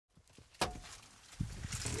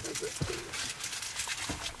Please,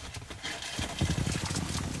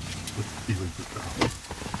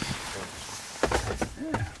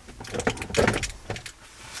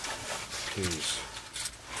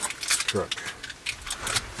 truck,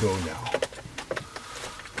 go now.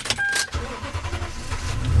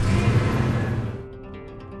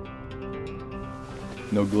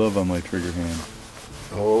 No glove on my trigger hand.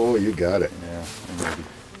 Oh, you got it. Yeah, I'm ready.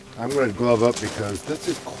 I'm going to glove up because this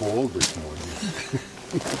is cold this morning.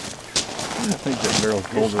 I think that barrel's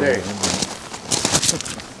colder than it.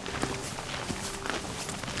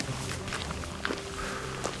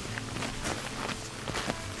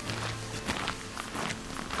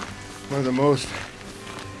 One of the most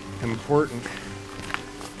important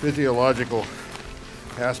physiological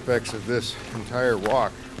aspects of this entire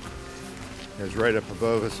walk is right up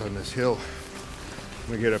above us on this hill.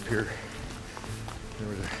 When we get up here, there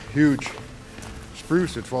was a huge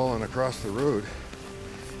spruce had fallen across the road,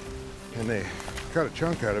 and they cut a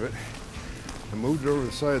chunk out of it and moved it over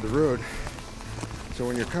the side of the road. So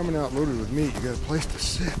when you're coming out loaded with meat, you got a place to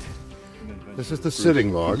sit. This is the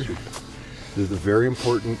sitting log. This is a very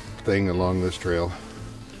important thing along this trail.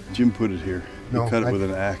 Jim put it here. He No, cut it with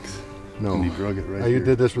an axe. No, and he drug it right I here.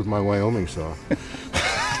 did this with my Wyoming saw.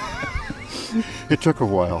 It took a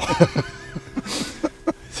while.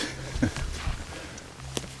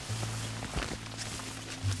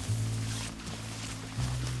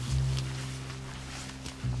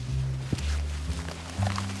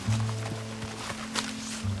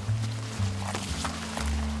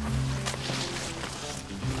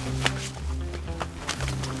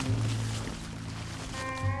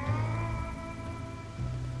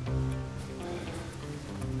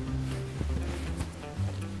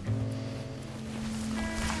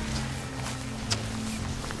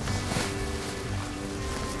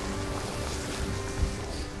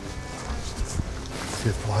 See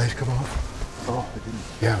the flies come off? Oh, I didn't.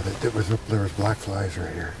 Yeah, there was black flies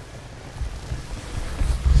right here.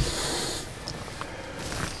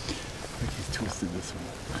 I think he's twisted this one.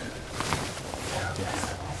 Yeah.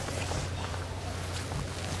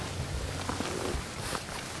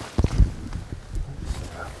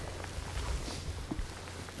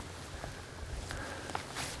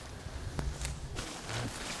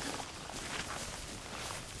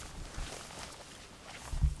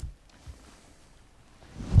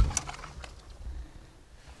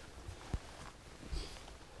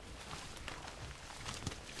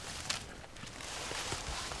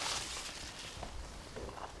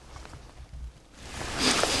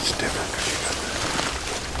 It's different because you got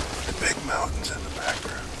the big mountains in the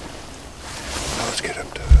background. Now let's get up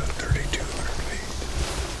to 3,200 feet.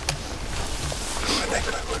 I think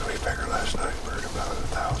when we figured last night, we were at about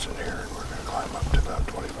 1,000 here, and we're going to climb up to about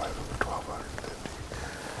 2,500 or 1,250.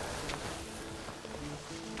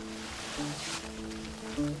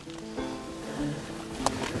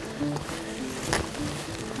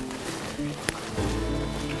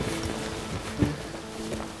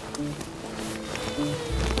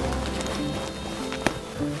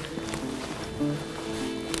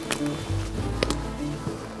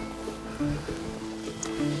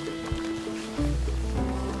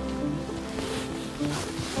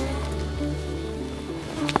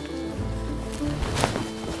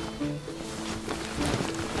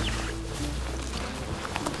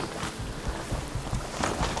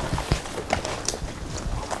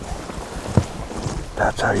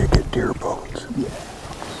 That's how you get deer bones. Yeah.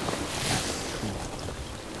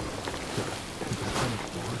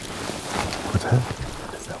 What's that?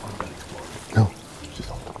 Is that one been explored? No. Just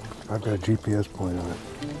on the corner. I've got a GPS point on it.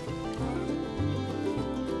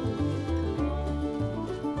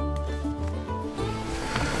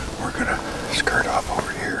 We're gonna skirt off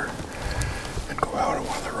over here and go out on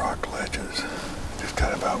one of the rock ledges. Just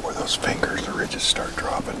kind of out where those fingers, the ridges start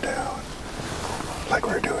dropping down. Like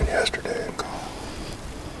we were doing yesterday and go.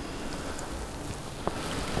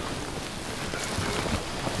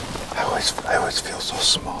 I always feel so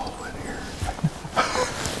small in here. I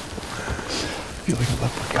feel like a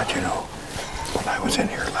leprechaun. But you know, when I was in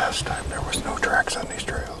here last time, there was no tracks on these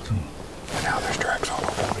trails. And now there's tracks all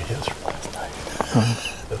over. Probably his from last night.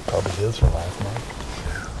 That's probably his from last night.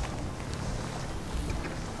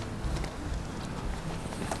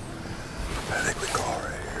 I think we call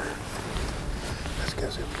right here. I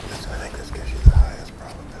think this gives you the highest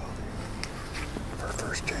probability for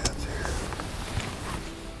first chance here.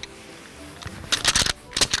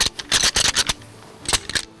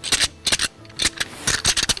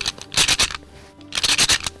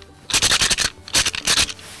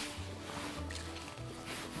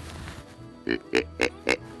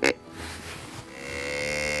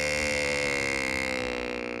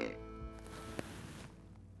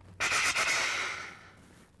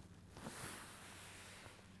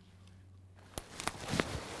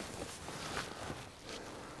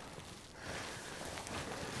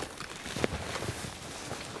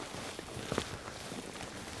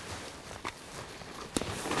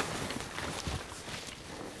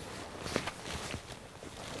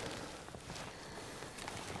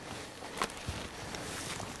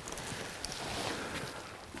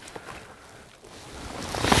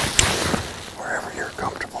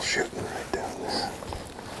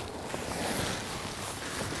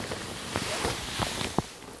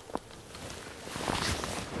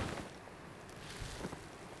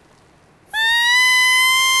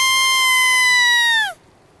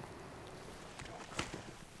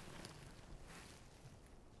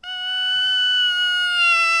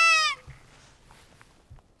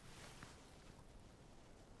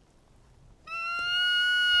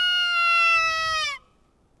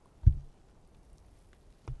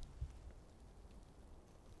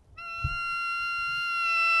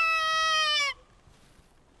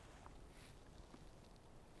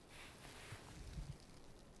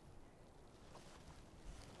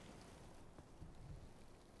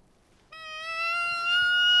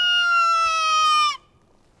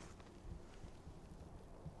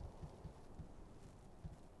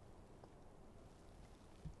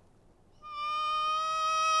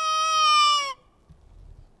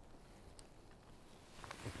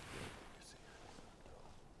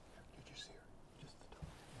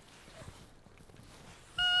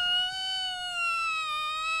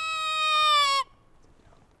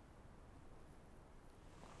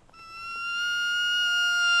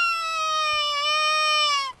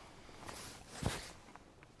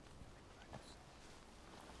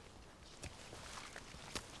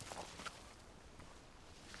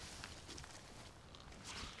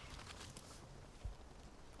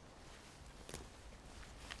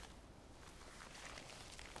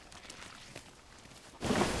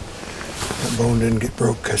 bone didn't get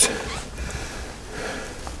broke because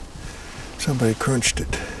somebody crunched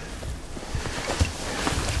it.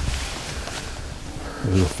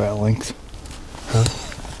 There's a phalanx. Huh?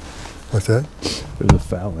 What's that? There's a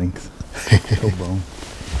phalanx. Toe bone.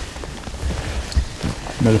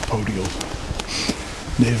 Metapodials.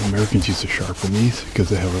 Native Americans used to sharpen these because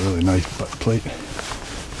they have a really nice butt plate.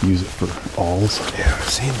 Use it for awls. Yeah, I've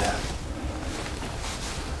seen that.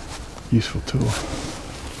 Useful tool.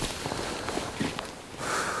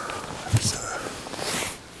 There's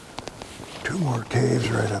 2 more caves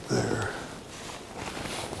right up there.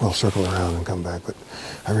 We'll circle around and come back, but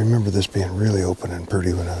I remember this being really open and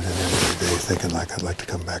pretty when I was in there the other day, thinking like I'd like to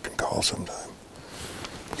come back and call sometime.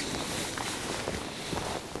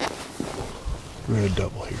 We're gonna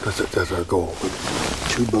double here. That's our goal. But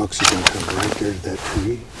 2 bucks are gonna come right there to that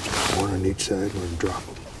tree, 1 on each side, we're gonna drop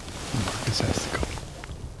them. Marcus has to go.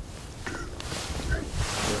 2, 3.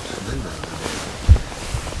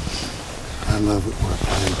 I love it when a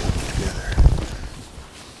plan comes together.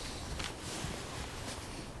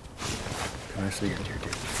 Can I see it here,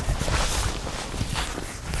 dude?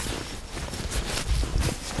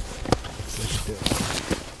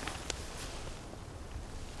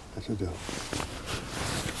 That's a deal.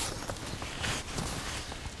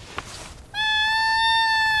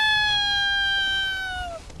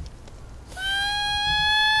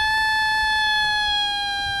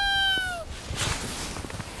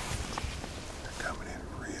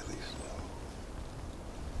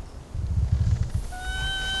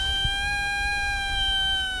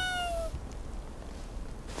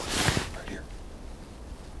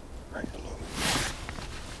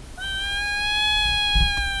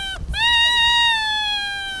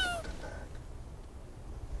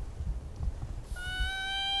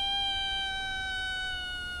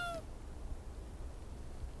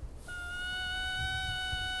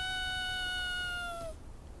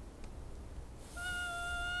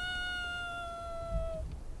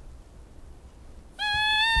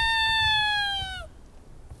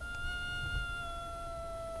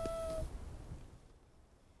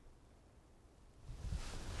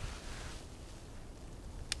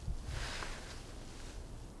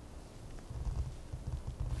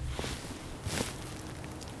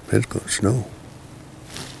 It's going to snow.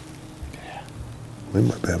 Yeah. We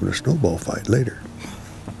might be having a snowball fight later.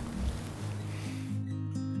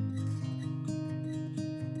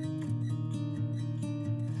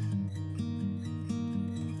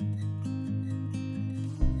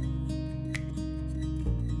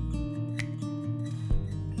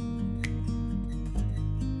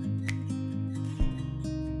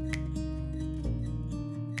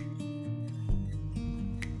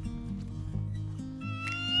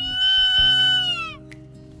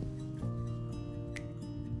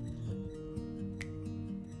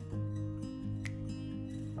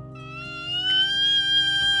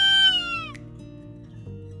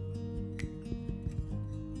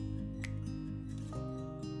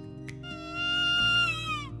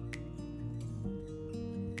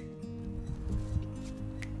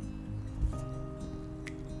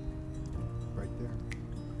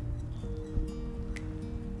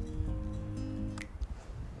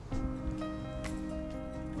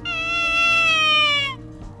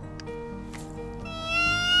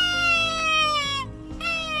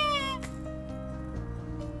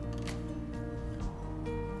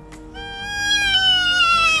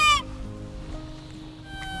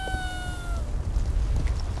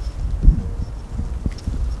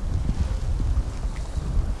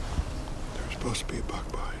 Supposed to be a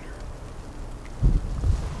buck behind her.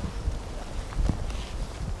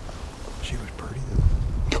 She was pretty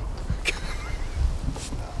though.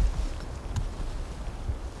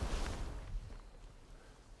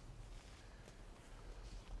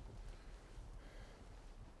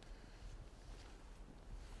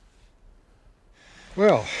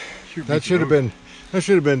 Well, that should have been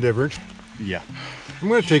different. Yeah. I'm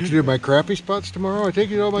going to take you to my crappy spots tomorrow. I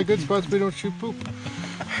take you to all my good spots, but we don't shoot poop.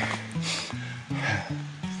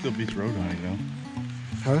 Still beats road hunting, though.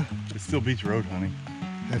 Huh? It still beats road hunting.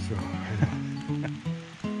 That's all. I know.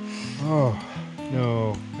 Oh,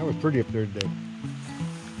 no. That was pretty up there today.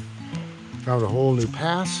 Found a whole new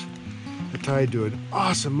pass. I tied to an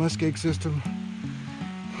awesome muskeg system.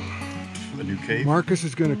 A new cave? Marcus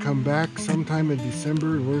is going to come back sometime in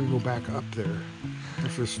December, and we're going to go back up there.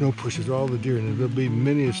 After the snow pushes all the deer, and there'll be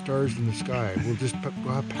many stars in the sky.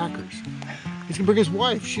 We'll have packers. He's going to bring his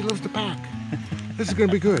wife. She loves to pack. This is going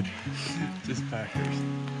to be good. Just packers.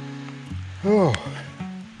 Oh.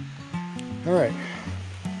 All right.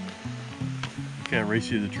 I can't race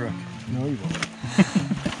you to the truck. No, you won't.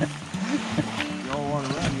 Y'all want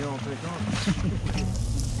to run, you don't take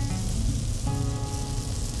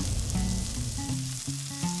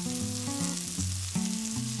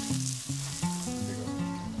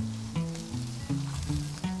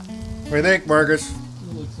What do you think, Marcus? It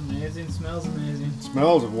looks amazing, smells amazing.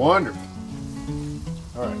 Smells wonderful.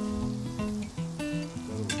 All right.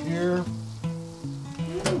 Over here.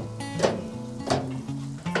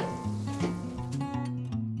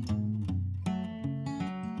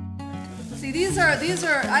 See, these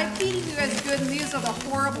are, I'm feeding you guys good, and these are the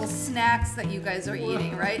horrible snacks that you guys are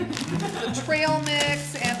eating, right? The trail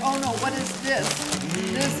mix, and oh no, what is this?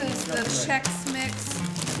 This is the Chex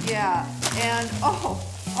Mix. Yeah, and oh,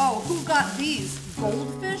 who got these?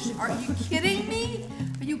 Goldfish? Are you kidding me?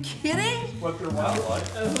 Are you kidding? What they're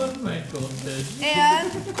wildlife. I love my goldfish.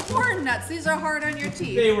 And corn nuts. These are hard on your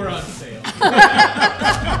teeth. They were on sale. They were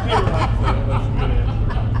on sale. That's a good answer.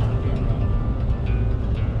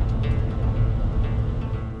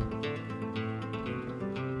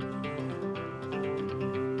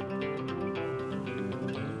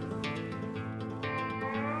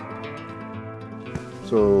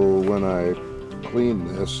 So when I clean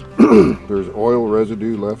this, there's oil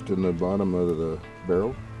residue left in the bottom of the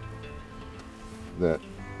barrel that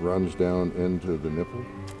runs down into the nipple.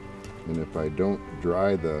 And if I don't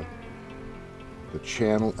dry the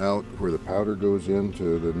channel out where the powder goes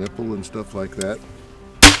into the nipple and stuff like that,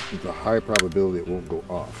 there's a high probability it won't go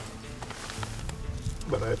off.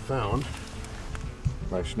 But I found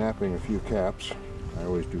by snapping a few caps, I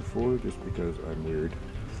always do 4 just because I'm weird.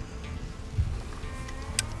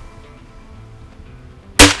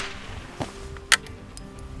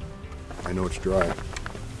 I know it's dry.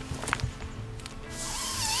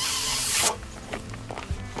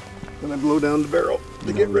 Then I blow down the barrel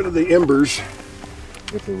to get rid of the embers.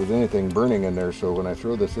 If there was anything burning in there, so when I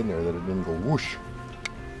throw this in there, that it didn't go whoosh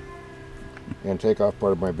and take off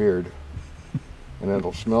part of my beard, and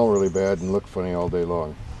it'll smell really bad and look funny all day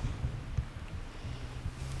long.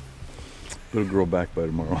 It'll grow back by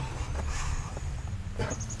tomorrow.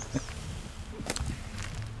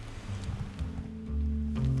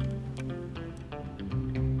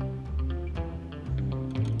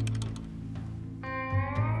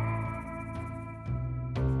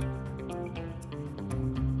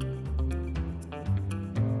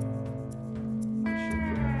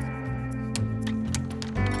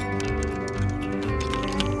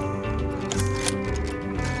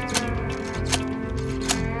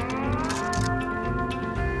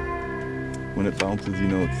 When it bounces, you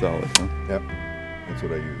know it's solid, huh? Yep, that's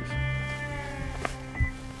what I use.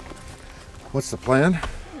 What's the plan?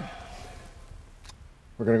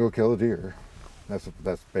 We're gonna go kill a deer. That's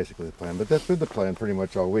basically the plan. But that's been the plan pretty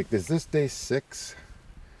much all week. Is this day 6?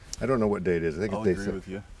 I don't know what day it is. I think I'll it's day agree 6. with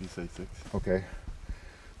you. You say 6. Okay.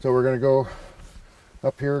 So we're gonna go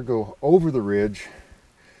up here, go over the ridge,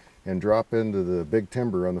 and drop into the big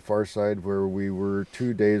timber on the far side where we were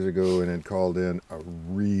 2 days ago, and had called in a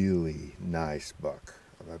really nice buck,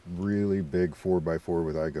 a really big 4x4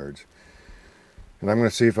 with eye guards. And I'm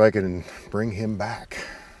going to see if I can bring him back,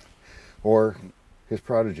 or his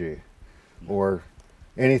prodigy, or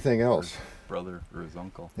anything else. His brother or his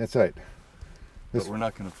uncle. That's right. But we're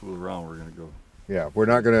not going to fool around. We're going to go. Yeah, we're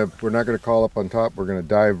not gonna call up on top. We're gonna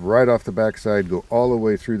dive right off the backside, go all the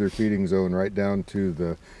way through their feeding zone, right down to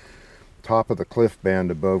the top of the cliff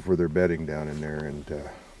band above where they're bedding down in there, and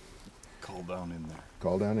Call down in there.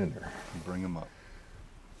 call down in there. And bring them up.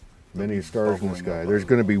 Many stars in the bubbling sky. up. There's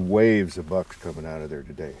going to be waves of bucks coming out of there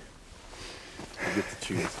today. You get to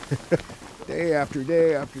choose. Day after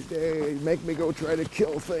day after day, make me go try to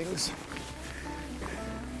kill things.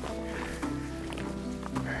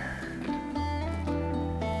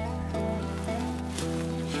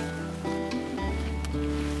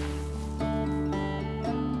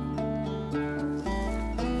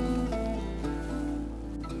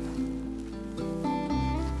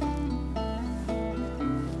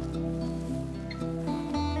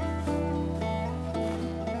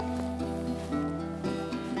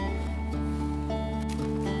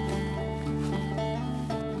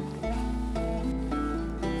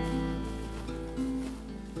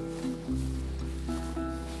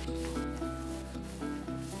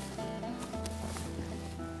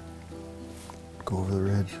 Go over the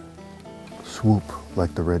ridge, swoop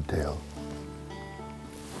like the red tail.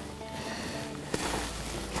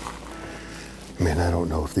 I mean, I don't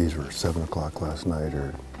know if these were 7 o'clock last night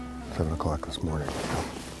or 7 o'clock this morning.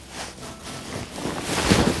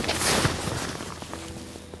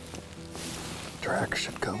 Track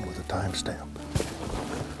should come with a timestamp.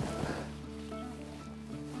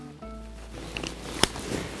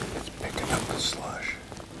 It's picking up the slush.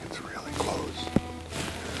 It's really close.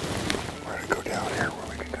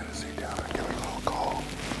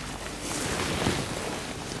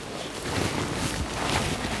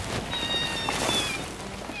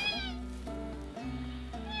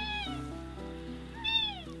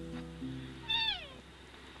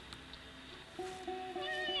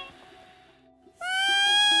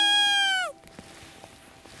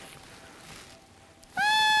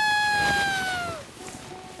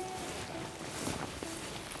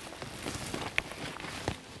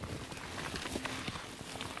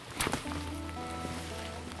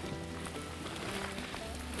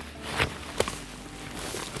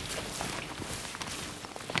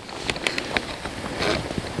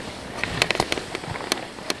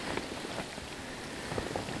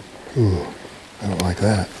 Ooh, I don't like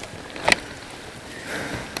that.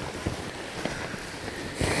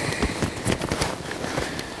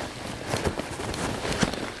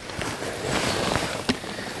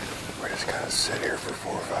 We're just gonna sit here for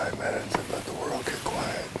 4 or 5 minutes and let the world get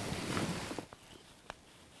quiet.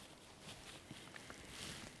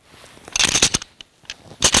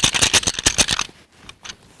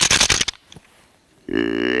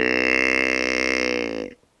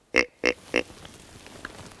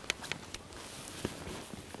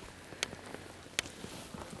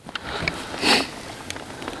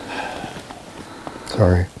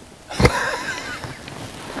 Sorry.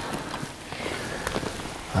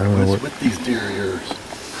 I don't know What is with these deer of yours?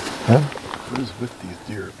 Huh? What is with these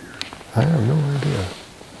deer of yours? I have no idea.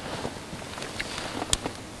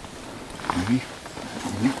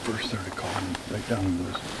 When you first started calling right down in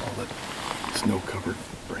those all that snow-covered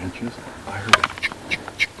branches, I heard it.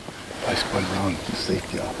 I spun around to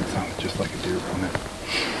safety off. It sounded just like a deer running.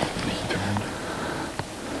 And he turned.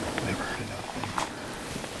 Never heard anything.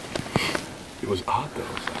 It was odd though. It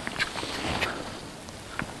was like,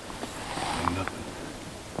 and nothing.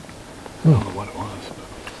 I don't know what it was, but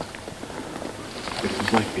it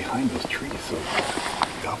was like behind those trees, so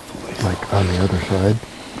doubtful. Like on the other side?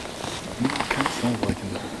 No, it kind of sounded like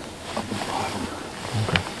in the upper bottom.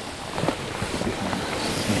 Okay. Behind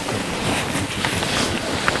the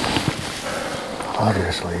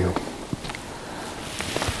Obviously,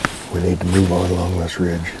 we need to move on along this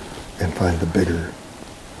ridge and find the bigger,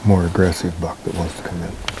 more aggressive buck that wants to come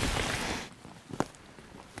in.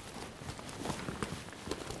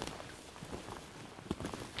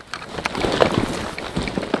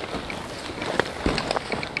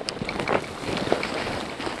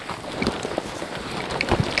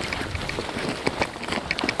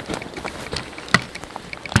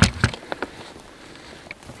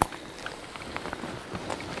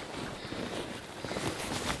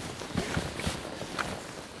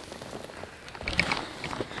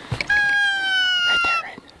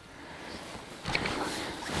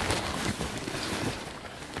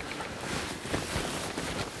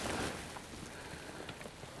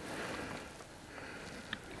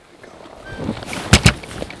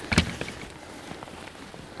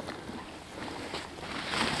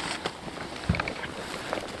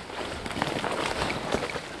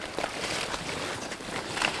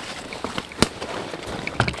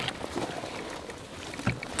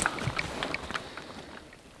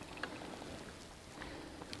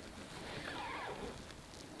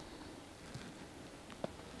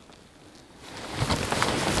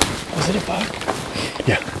 Was it a buck?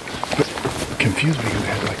 Yeah. But confused me because it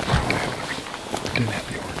had like brown antlers. Didn't have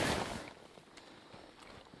the order.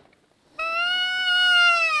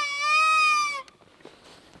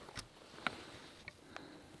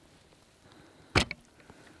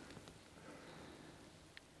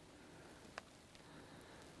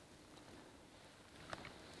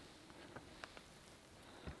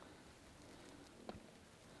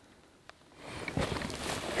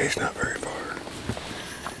 He's not very far.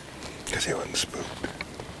 Because he wasn't spooked.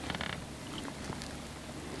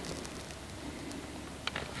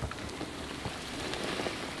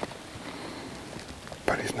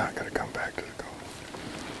 But he's not going to come back to the call.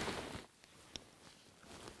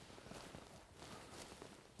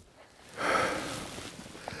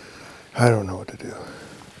 I don't know what to do.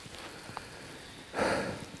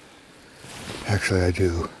 Actually, I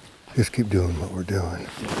do. Just keep doing what we're doing.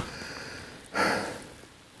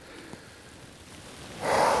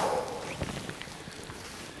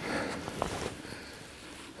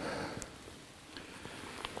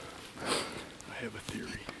 I have a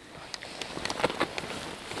theory.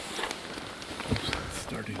 I'm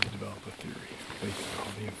starting to develop a theory based on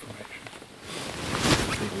all the information.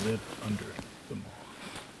 They live under the moss.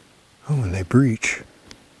 Oh, and they breach.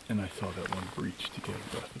 And I saw that one breach to get a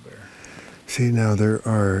breath of air. See, now there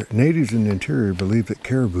are natives in the interior believe that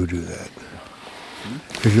caribou do that.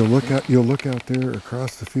 Because you'll look out there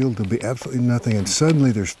across the field, there'll be absolutely nothing, and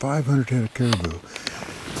suddenly there's 500 head of caribou.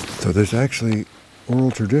 So there's actually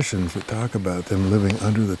oral traditions that talk about them living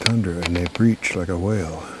under the tundra, and they breach like a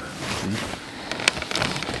whale.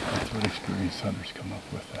 That's what experienced hunters come up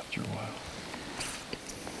with after a while.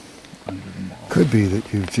 Under the moss. Could be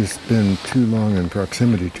that you've just been too long in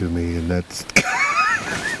proximity to me, and that's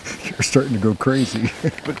you're starting to go crazy.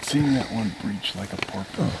 But seeing that one breach like a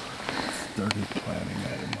porpoise started planning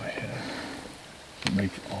that in my head. It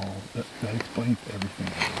makes all that explains everything.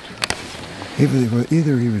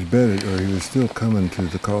 Either he was bedded or he was still coming to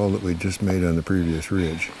the call that we just made on the previous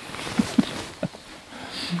ridge.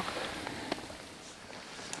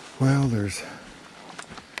 Well, there's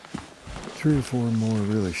 3 or 4 more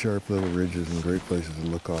really sharp little ridges and great places to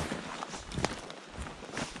look off.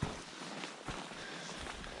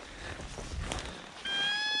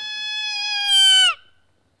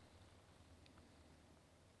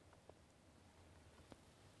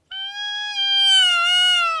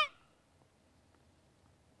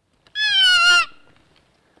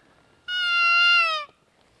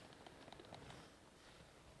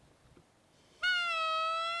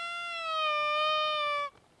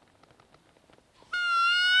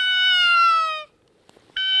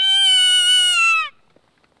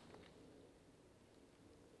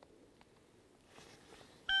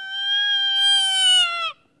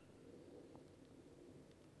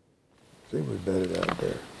 See, we bedded out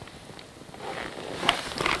there.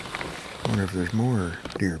 I wonder if there's more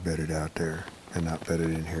deer bedded out there and not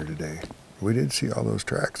bedded in here today. We did see all those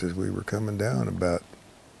tracks as we were coming down about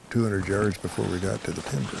 200 yards before we got to the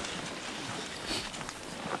timber.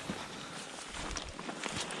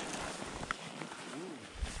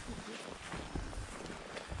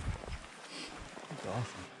 That's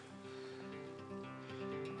awesome.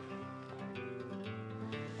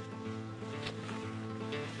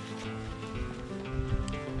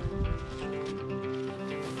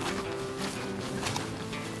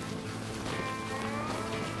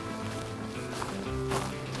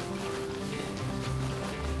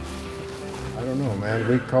 I don't know, man.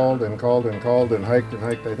 We called and called and called and hiked and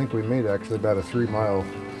hiked. I think we made actually about a 3-mile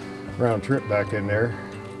round trip back in there.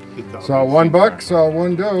 Saw one buck, saw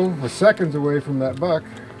one doe. We're seconds away from that buck.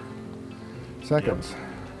 Seconds. Yep.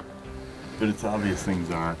 But it's obvious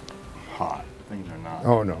things aren't hot. Things are not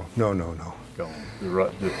Oh, no. No, no, no. going. The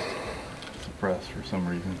rut just suppressed for some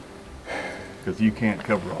reason. Because you can't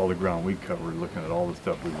cover all the ground we covered looking at all the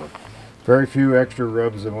stuff we looked. Very few extra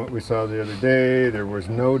rubs than what we saw the other day. There was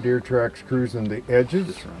no deer tracks cruising the edges.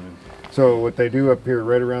 Just running. So what they do up here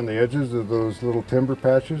right around the edges of those little timber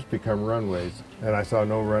patches become runways. And I saw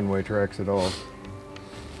no runway tracks at all.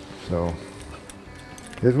 So,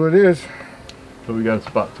 here's what it is. So we got a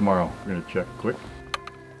spot tomorrow. We're going to check quick.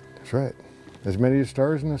 That's right. As many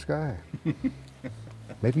stars in the sky.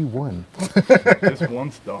 Maybe one. Just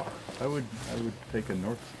one star. I would take a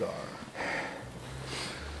North Star.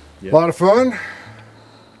 A lot of fun.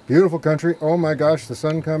 Beautiful country. Oh my gosh, the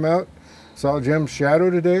sun come out. Saw Jim's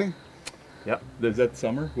shadow today. Yep. Is that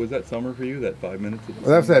summer? Was that summer for you? That 5 minutes of the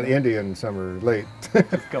Well, that's sun? that Indian summer late.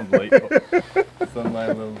 Just comes late. Sunlight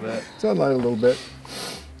a little bit. Sunlight a little bit.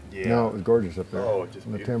 Yeah. No, it was gorgeous up there. Oh, just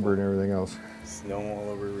and the beautiful. timber and everything else. Snow all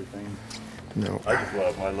over everything. No.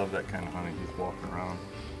 I love that kind of hunting, just walking around.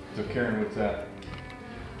 So Karen, what's that?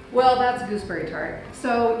 Well, that's gooseberry tart.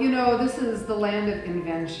 So, you know, this is the land of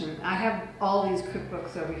invention. I have all these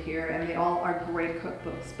cookbooks over here, and they all are great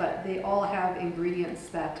cookbooks, but they all have ingredients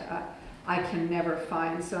that I can never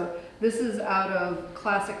find. So this is out of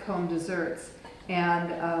Classic Home Desserts,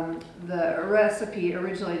 and the recipe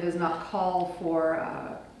originally does not call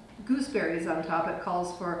for gooseberries on top. It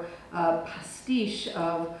calls for a pastiche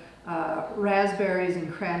of raspberries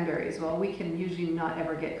and cranberries. Well, we can usually not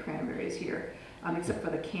ever get cranberries here. Except for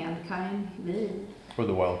the canned kind. Bleh. For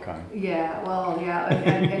the wild kind. Yeah, well, yeah,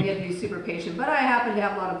 and you have to be super patient. But I happen to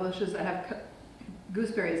have a lot of bushes that have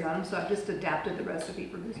gooseberries on them, so I've just adapted the recipe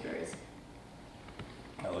for gooseberries.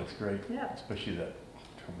 That looks great. Yeah. Especially that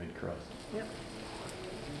homemade crust. Yep.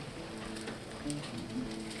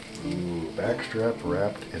 Ooh, backstrap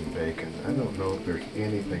wrapped in bacon. I don't know if there's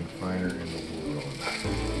anything finer in the world.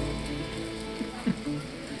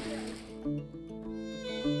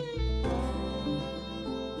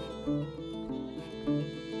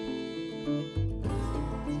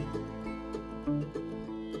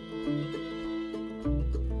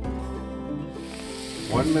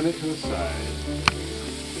 One minute to the side.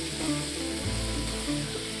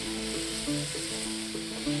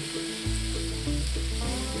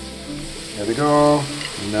 There we go.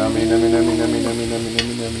 Nummy, nummy, nummy, nummy, nummy, nummy,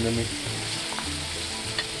 nummy, nummy, nummy.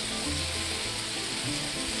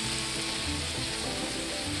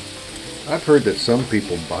 I've heard that some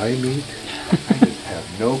people buy meat. I just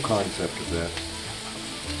have no concept of that.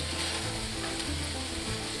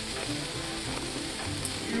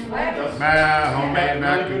 Homemade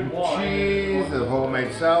mac and cheese, a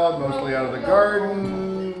homemade salad, mostly out of the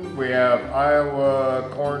garden. We have Iowa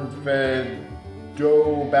corn-fed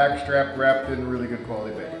dough backstrap wrapped in really good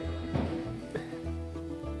quality bacon.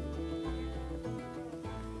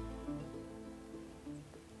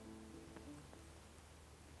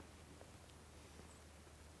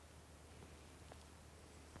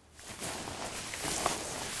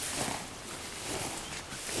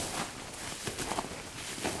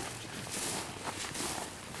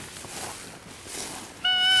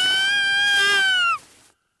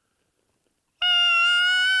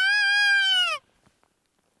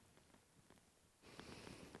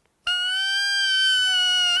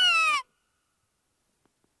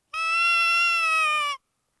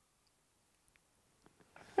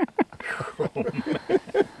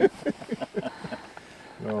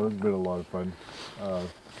 No, it's been a lot of fun.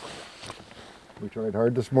 We tried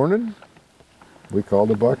hard this morning. We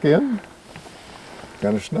called a buck in.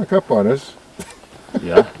 Kind of snuck up on us.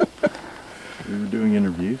 Yeah. We were doing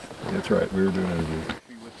interviews. That's right, we were doing interviews.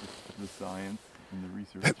 With the science and the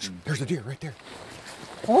research. There's a deer right there.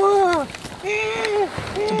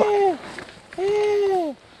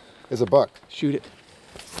 It's a buck. Shoot it.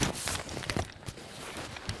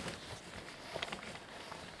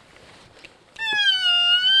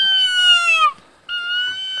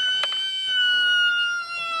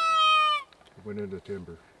 Went into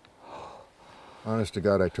timber. Honest to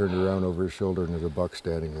God, I turned around over his shoulder and there's a buck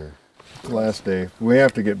standing there. Last day. We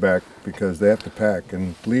have to get back because they have to pack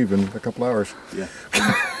and leave in a couple hours. Yeah.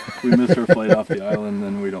 We miss our flight off the island,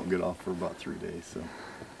 then we don't get off for about 3 days. So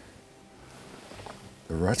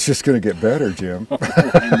The rut's just going to get better, Jim.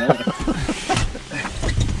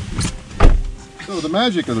 So the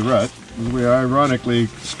magic of the rut is we ironically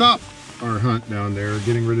stopped our hunt down there,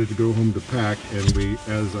 getting ready to go home to pack, and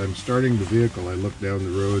as I'm starting the vehicle, I look down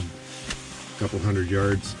the road a couple hundred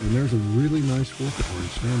yards, and there's a really nice wolf horn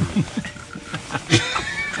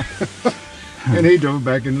standing. And he dove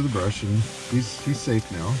back into the brush, and he's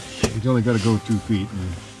safe now. He's only got to go 2 feet, and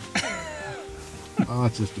oh,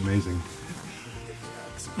 it's just amazing.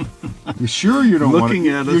 You sure you don't want to?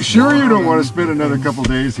 You sure you don't want to spend another couple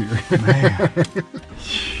days here? Man.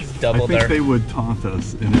 I think they would taunt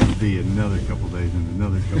us, and it would be another couple days and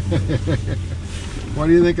another couple days. Why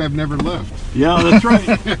do you think I've never left? Yeah, that's right.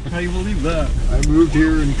 How do you believe that? I moved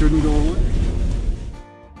here and couldn't go away.